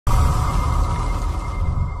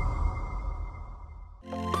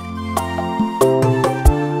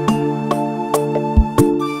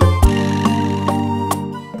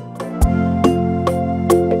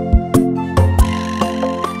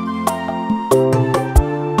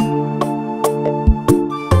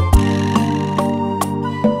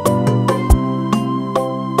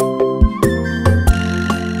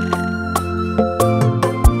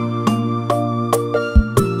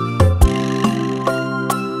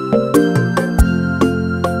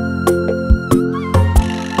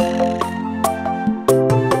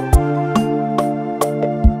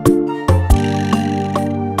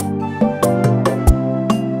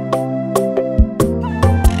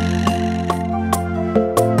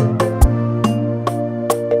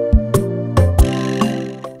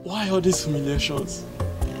these humiliations?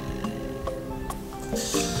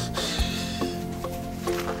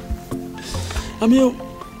 I mean,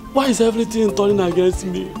 why is everything turning against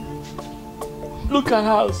me? Look at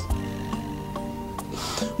house.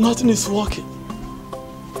 Nothing is working.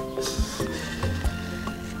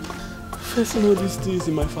 Facing all these things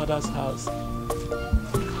in my father's house.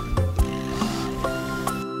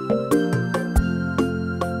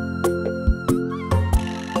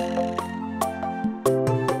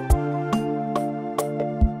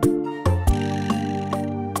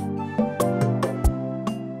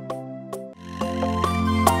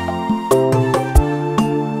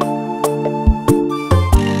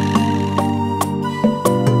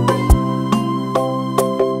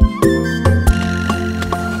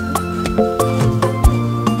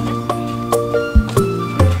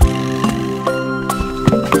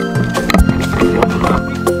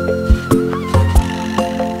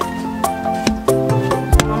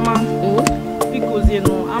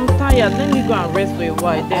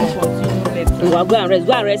 Go and rest.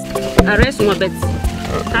 Go and rest. Arrest my bed.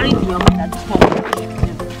 Carry the young man that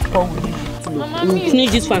come with you. Mama,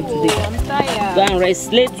 finish this one today. I'm tired. Go and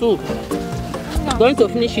rest. Late too. Going to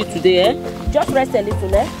finish it today, eh? Just rest a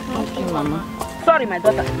little, eh? Okay, Mama. Sorry, my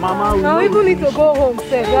daughter. Mama, we now we even need to go home,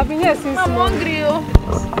 sir. We have been here since. I'm hungry.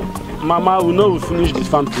 Mama, we know we finish this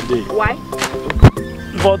farm today. Why?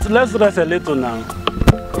 But let's rest a little now.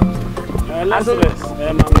 Let's rest.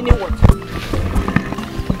 Meaning what?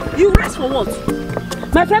 You rest for what?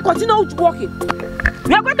 My friend, continue walking.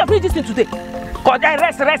 We are going to finish this thing today.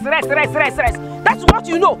 Rest. That's what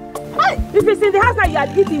you know. If it's in the house that you are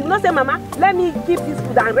eating, you will not say, Mama, let me keep this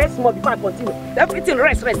food and rest more before I continue. Everything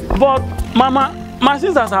rest. But, Mama, my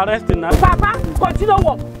sisters are resting now. Papa, continue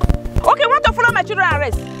walk. Okay, you want to follow my children and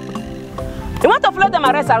rest? You want to follow them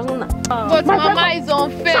and rest? But Mama is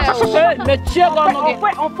unfair.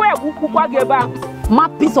 My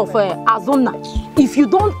piece of Azona. If you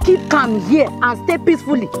don't keep calm here and stay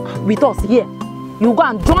peacefully with us here, you go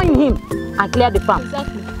and join him and clear the farm.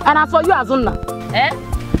 Exactly. And as for you, Azona,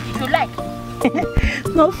 If you like.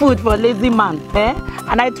 no food for lazy man,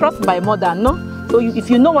 And I trust my mother, no? So if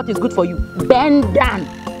you know what is good for you, bend down,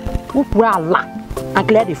 and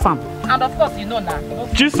clear the farm. And of course, you know now.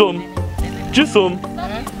 Chisom,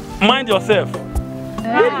 mind yourself.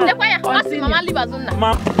 Mama, leave Azona.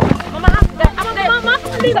 Mama,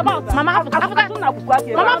 leave about. Mama,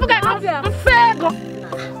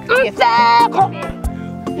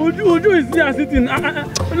 Uju is there sitting.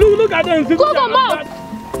 Look at them sitting. Go the mouth.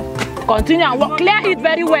 Continue and walk. Clear it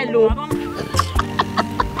very well, oh.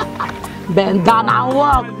 Bend down and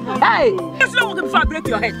walk. Hey! You slow walking before I break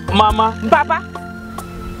your head. Mama. Papa,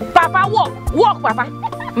 walk, Papa.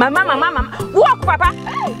 Mama, walk, Papa.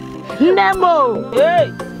 Hey. Nemo.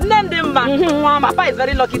 Hey. Papa is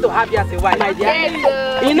very lucky to have you as a wife, my dear.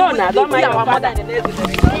 Yes, you know now, don't mind your father.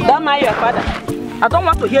 Don't mind your father. I don't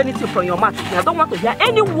want to hear anything from your mouth. I don't want to hear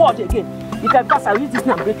any word again. If I pass, I will use this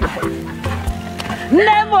and break your head.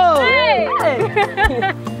 Nemo. Hey.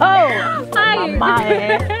 Oh, Mama,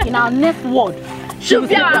 in our next word, she will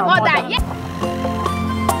be our mother. Yeah.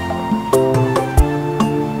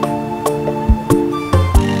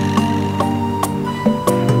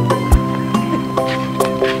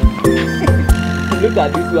 Look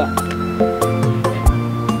at this one.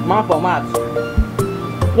 Man for math.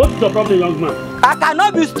 What is your problem, young man? I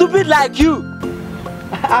cannot be stupid like you.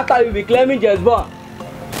 After you be claiming just born.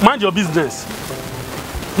 Mind your business.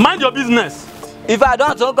 Mind your business. If I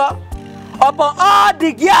don't, Uncle, upon all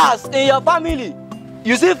the girls in your family,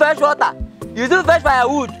 you see fresh water, you see fresh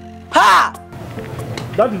firewood. Ha!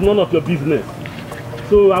 That is none of your business.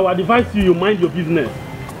 So I will advise you mind your business.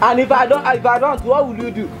 And if I don't, what will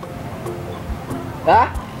you do? Huh?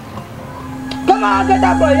 Come on, get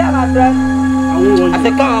up for here, my friend. I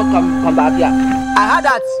said, come back here. I heard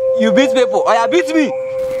that you beat people, or you beat me.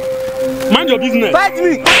 Mind your business. Fight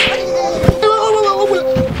me.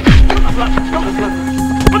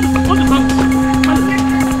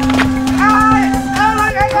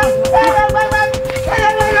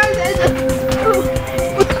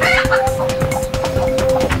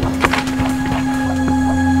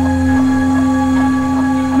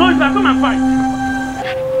 No, if I come and fight.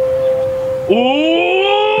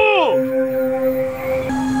 Oh!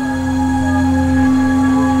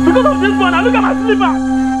 Because of this one, I look at my slippers.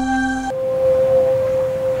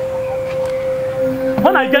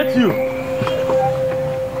 When I get you,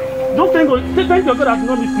 don't thank your God I do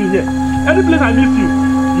not miss you here. Any place I miss you,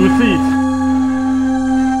 you see it.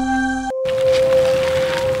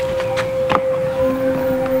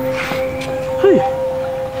 Hey,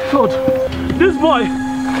 God, this boy,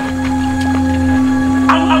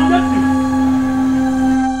 I'll get you.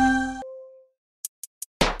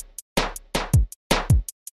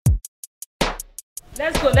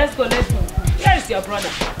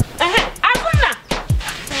 Azuna!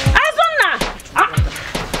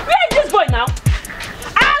 Where is this boy now?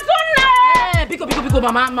 Azuna! Biko,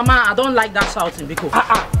 Mama, I don't like that shouting, Biko.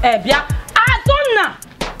 Bia, Azuna!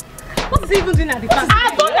 What is he even doing at the farm?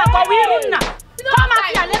 Azuna, come out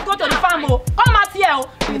here, let's go to the farm. Come out here.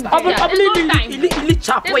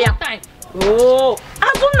 Oh,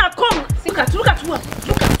 Azuna, come. Look at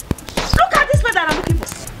this man that I'm looking for.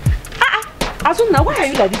 Azuna, why are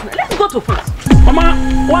you like this now? Let's go to first. Mama,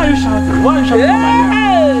 why are you shouting? Why are you shouting on my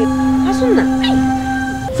name? Azuna.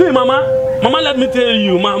 See, Mama, let me tell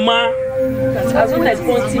you, Mama. Azuna is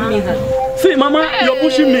pointing me. See, Mama, you're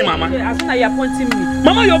pushing me, Mama. Azuna, you're pointing me.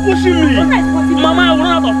 Mama, you're pushing me. Azuna is pointing me. Mama, I will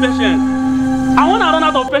run out of patience. I want to run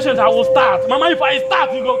out of patience, I will start. Mama, if I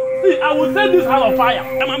start, you go. See, I will set this out of fire.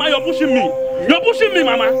 And Mama, you're pushing me. You're pushing me,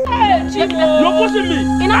 Mama. Hey, Chico. You're pushing me.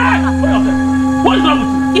 What is wrong with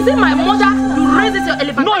you? Is it my mother? You raise your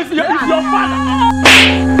elephant. No, it's your father.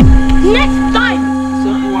 Next time.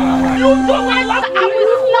 You don't want to. I will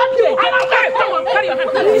slap you. Come on, carry your hand.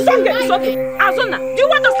 It's okay. Azuna, do you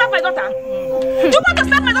want to slap my daughter?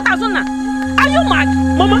 Azuna? Are you mad?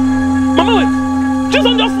 Mama, wait.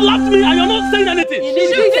 Jason just slapped me and you're not saying anything. You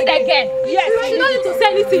need it again. Yes. You don't need to say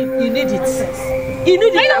anything. You need it. Are you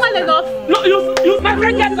not man enough? No, you my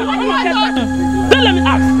friend get back. Then let me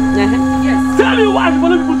ask. Yes. Tell me why I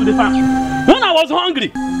follow people to the farm. When I was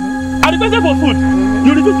hungry, I requested for food.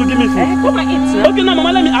 You refused to give me food. Come and eat. Okay, now,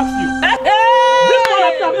 Mama, let me ask you. This one I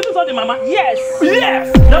have eaten something, Mama. Yes. Yes.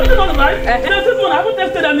 Now, this one, right? This one, I haven't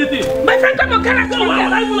tested anything. My friend, come on, come on.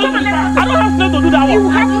 I don't have strength to do that one.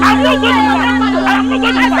 I'm not going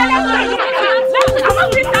to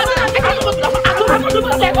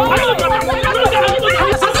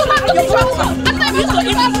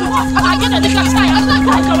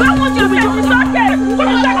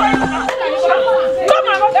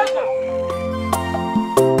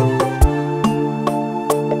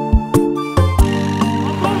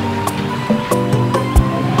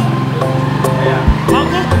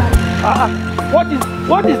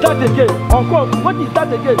What is that again? Uncle, what is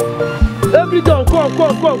that again? Every day, Uncle.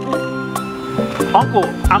 Uncle,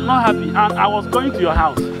 I'm not happy and I was going to your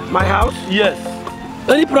house. My house? Yes.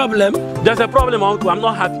 Any problem? There's a problem, Uncle. I'm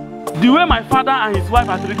not happy. The way my father and his wife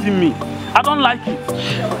are treating me, I don't like it.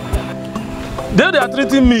 The way they are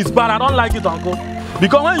treating me is bad. I don't like it, Uncle.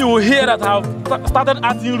 Because when you hear that I've started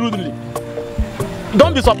acting rudely,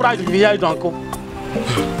 don't be surprised if you hear it, Uncle.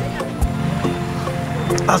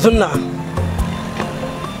 Azuna,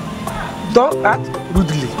 don't act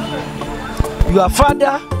rudely. Your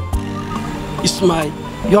father is my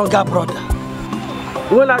younger brother.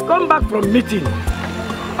 When I come back from meeting,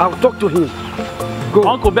 I'll talk to him. Go.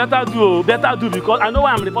 Uncle, better do because I know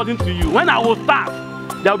why I'm reporting to you. When I will start,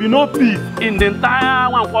 there will be no peace in the entire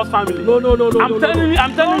One Force family. No. I'm telling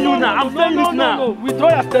you now. I'm saying it now. No.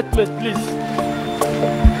 Withdraw your statement, please.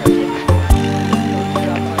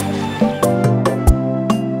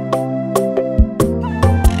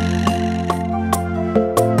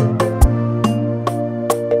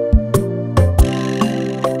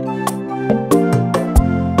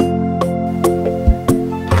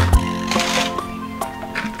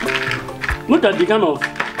 Look at the kind of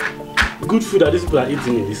good food that these people are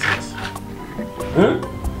eating in this house. Huh?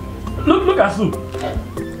 Look at soup.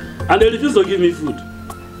 And they refuse to give me food.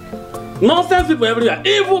 Nonsense people everywhere.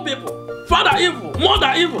 Evil people. Father evil.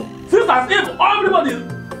 Mother evil. Sisters evil. Everybody is...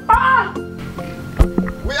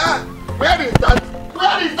 Where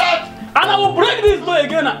is that? And I will break this door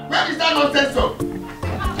again. Where is that nonsense from?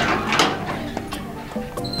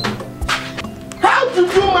 How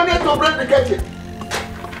did you manage to break the kitchen?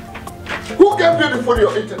 Who gave you the food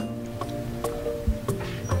you're eating?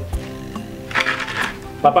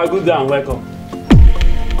 Papa, good day and welcome.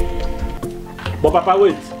 But Papa,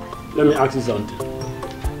 wait. Let me ask you something.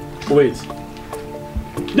 Wait.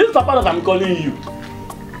 This Papa that I'm calling you,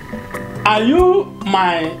 are you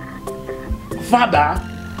my father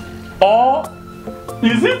or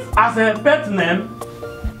is it as a pet name?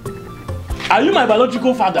 Are you my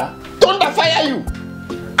biological father? Thunder fire you!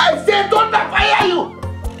 I say thunder fire you!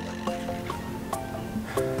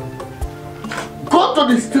 Go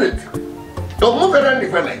to the street. Don't move around the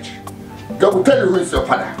village. They will tell you who is your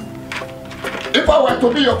father. If I were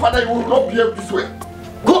to be your father, you would not behave this way.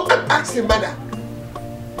 Go and ask your mother.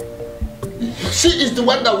 She is the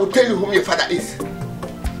one that will tell you whom your father is.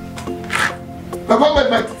 Papa made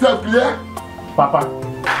myself clear.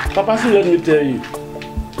 Papa, see, let me tell you.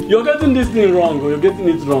 You're getting this thing wrong, or you're getting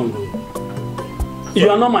it wrong. You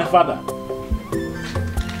are not my father.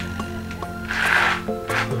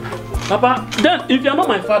 Papa, then if you are not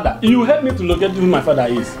my father, you help me to locate who my father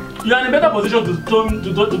is. you are in a better position to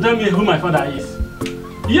tell me who my father is.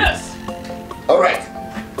 Yes. Alright.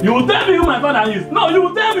 You will tell me who my father is. No, you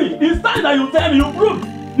will tell me. It's time that you tell me. You prove.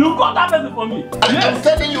 You got that person for me. Yes. I'm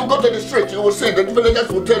telling you, go to the street. You will see. The villagers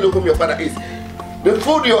will tell you whom your father is. The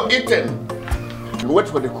food you're eating, you wait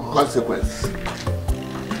for the consequence.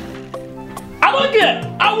 I don't care.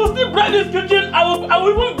 I will still break this kitchen. I will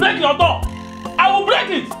even break your door. I will break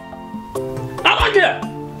it. I don't care.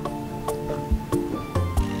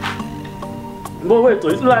 But wait,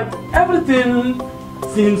 it's like everything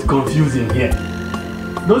seems confusing here.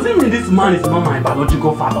 Does it mean this man is not my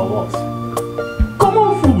biological father or what?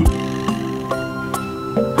 Common food.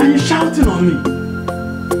 And you're shouting on me.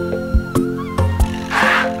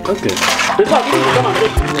 Okay. Come and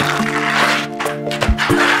take this.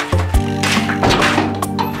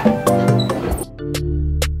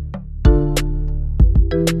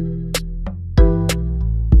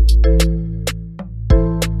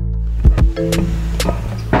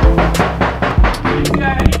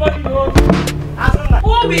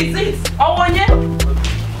 Who is it? Owonye?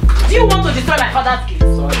 Do you want to destroy my father's kids?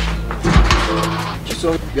 Sorry.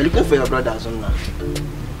 Chisom, you're looking for your brother Azunna.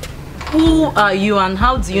 Who are you and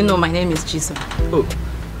how do you know my name is Chisom? Oh,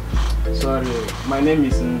 sorry. My name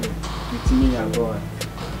is Ndu. It's me and God.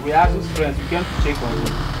 We are Azu's friends. We came to check on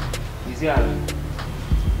him. Is he around?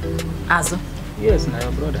 Azu? Yes, now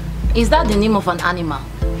your brother. Is that the name of an animal?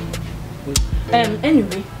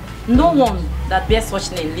 Anyway, no one that bears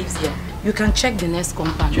such name lives here. You can check the next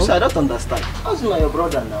compound. Chisom, I don't understand. How's my your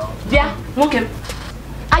brother now? Yeah, okay.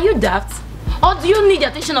 Are you daft? Or do you need the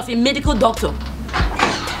attention of a medical doctor?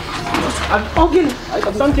 Okay, I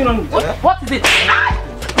have something on you. What is it? Mama!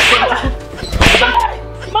 Papa!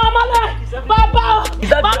 Mama! Mama! Is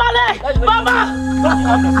that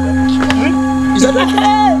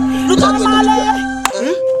Look at Mama!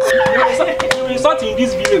 You insult in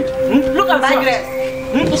this village. Look at her.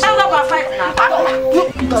 Stand up and fight now.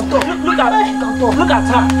 Look at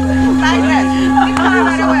her.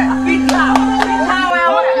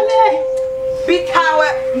 Beat her.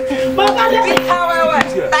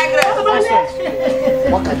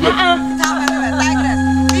 Beat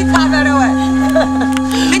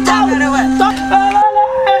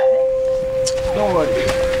her. Don't worry.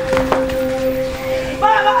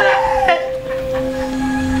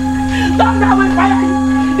 Thunder will fire you.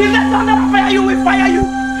 If the thunder will fire you, will fire you.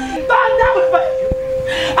 Thunder will fire you.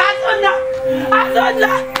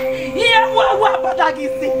 Azona. Here, what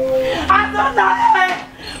Badagisi. Azona.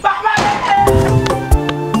 Baba.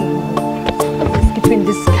 Skipping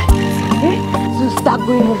this guy. To start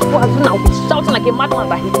going on for Azona will be shouting like a madman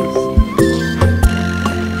that he is.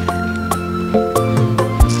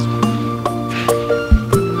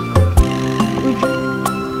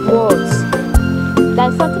 What?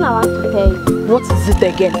 There's something I want to tell you. What is it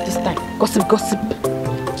again this time? Gossip.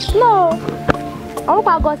 No. I won't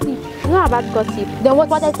about gossip. It's not about gossip. Then what?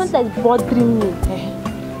 But there's something that's bothering me.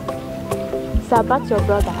 It's about your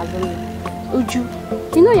brother, Azumi. Uju,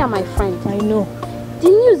 you know you're my friend. I know. The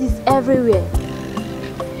news is everywhere.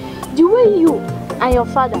 The way you and your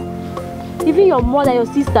father, even your mother, your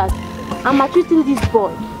sisters, are maltreating this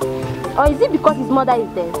boy. Or is it because his mother is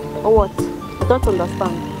dead? Or what? I don't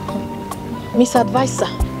understand. Miss Advisor,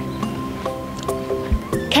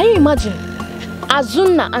 can you imagine?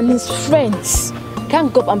 Azuna and his friends can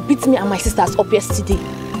go up and beat me and my sisters up yesterday.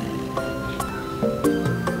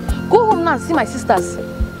 Go home now and see my sisters.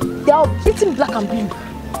 They are beating black and blue.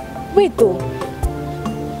 Wait though.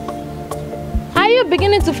 Are you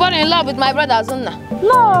beginning to fall in love with my brother Azuna?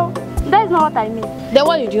 No, that is not what I mean. Then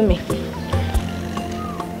what did you mean?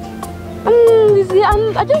 You see,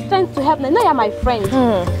 I'm just trying to help. I know you're my friend.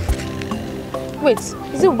 Wait,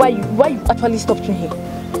 is it why you actually stopped me here?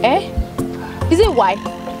 Eh? Is it why?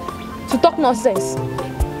 To talk nonsense?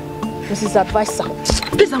 Mrs. Advisor.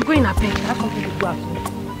 Please, I'm going up here. I have something to do at home.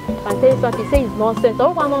 I'm saying something, say it's nonsense. I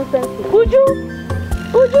don't want nonsense. Uju,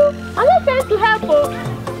 I'm not trying to help.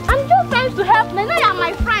 I'm just trying to help. I know you're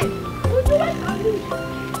my friend.